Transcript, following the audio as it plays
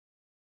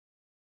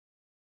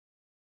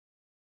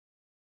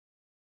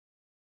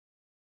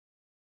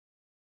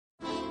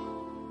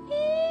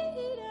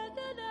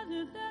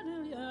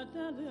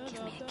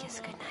Give me a kiss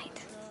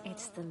goodnight.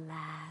 It's the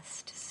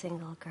last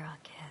single girl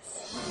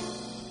kiss.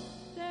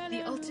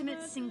 The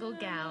ultimate single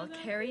gal,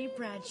 Carrie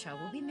Bradshaw,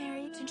 will be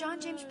married to John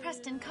James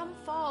Preston come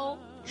fall.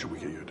 Should we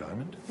get you a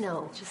diamond?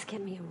 No, just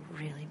get me a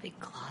really big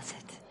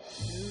closet.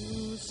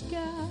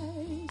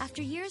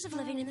 After years of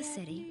living in the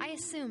city, I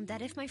assumed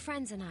that if my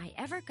friends and I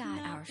ever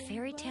got our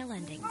fairy tale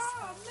endings,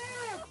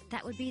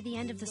 that would be the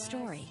end of the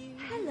story.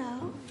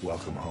 Hello.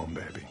 Welcome home,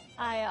 baby.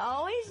 I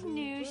always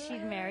knew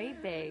she'd marry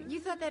big. You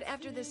thought that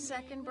after the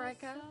second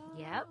breakup?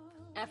 Yep.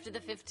 After the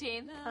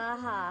 15th?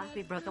 Uh-huh.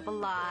 We broke up a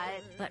lot.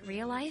 But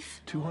real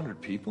life?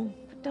 200 people?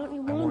 But don't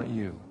you I want? want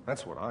you.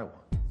 That's what I want.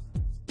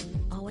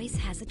 Always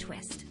has a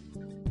twist.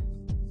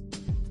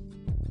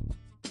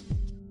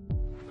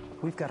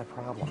 We've got a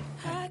problem.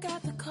 I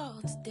got the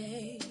call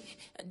today.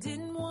 I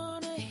didn't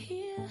want to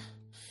hear.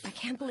 I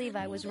can't believe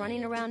I was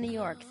running around New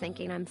York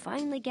thinking I'm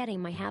finally getting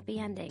my happy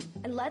ending.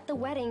 And let the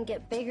wedding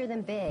get bigger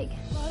than big.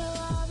 What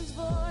are all these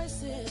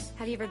voices?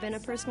 Have you ever been a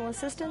personal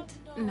assistant?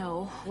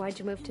 No. Why'd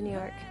you move to New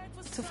York?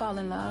 To fall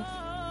in love.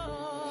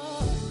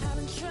 I've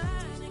been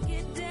trying to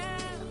get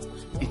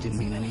down. It didn't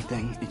mean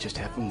anything. It just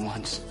happened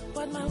once.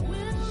 But my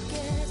will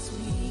gets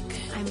weak.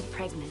 I'm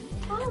pregnant.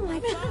 Oh my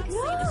God,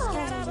 no!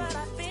 But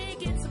I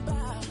think it's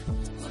about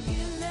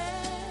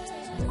forgiveness.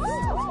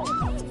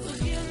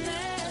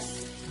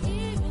 Forgiveness.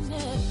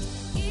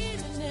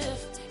 Even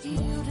if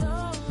you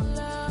don't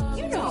love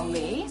me. You know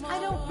me. I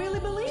don't really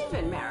believe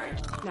in marriage.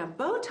 Now,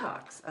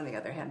 Botox, on the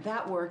other hand,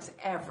 that works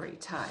every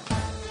time.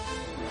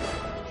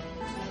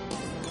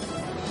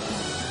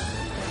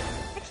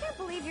 I can't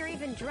believe you're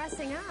even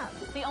dressing up.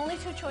 The only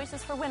two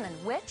choices for women,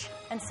 witch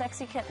and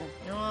sexy kitten.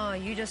 Oh,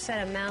 you just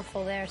said a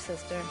mouthful there,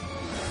 sister.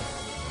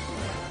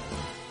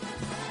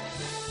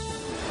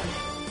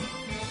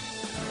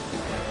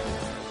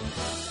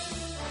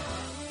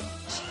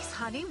 Jeez,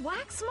 honey,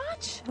 wax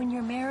much? When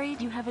you're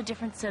married, you have a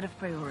different set of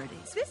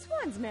priorities. This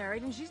one's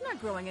married and she's not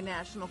growing a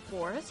national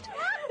forest.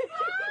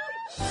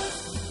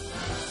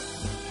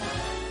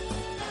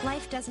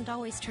 Life doesn't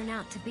always turn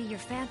out to be your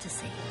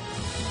fantasy.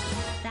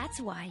 That's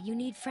why you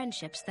need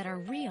friendships that are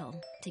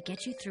real to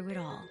get you through it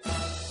all.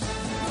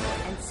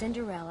 And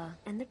Cinderella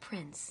and the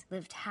prince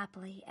lived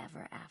happily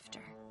ever after.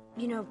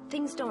 You know,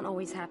 things don't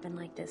always happen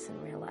like this in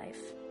real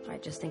life. I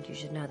just think you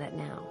should know that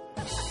now.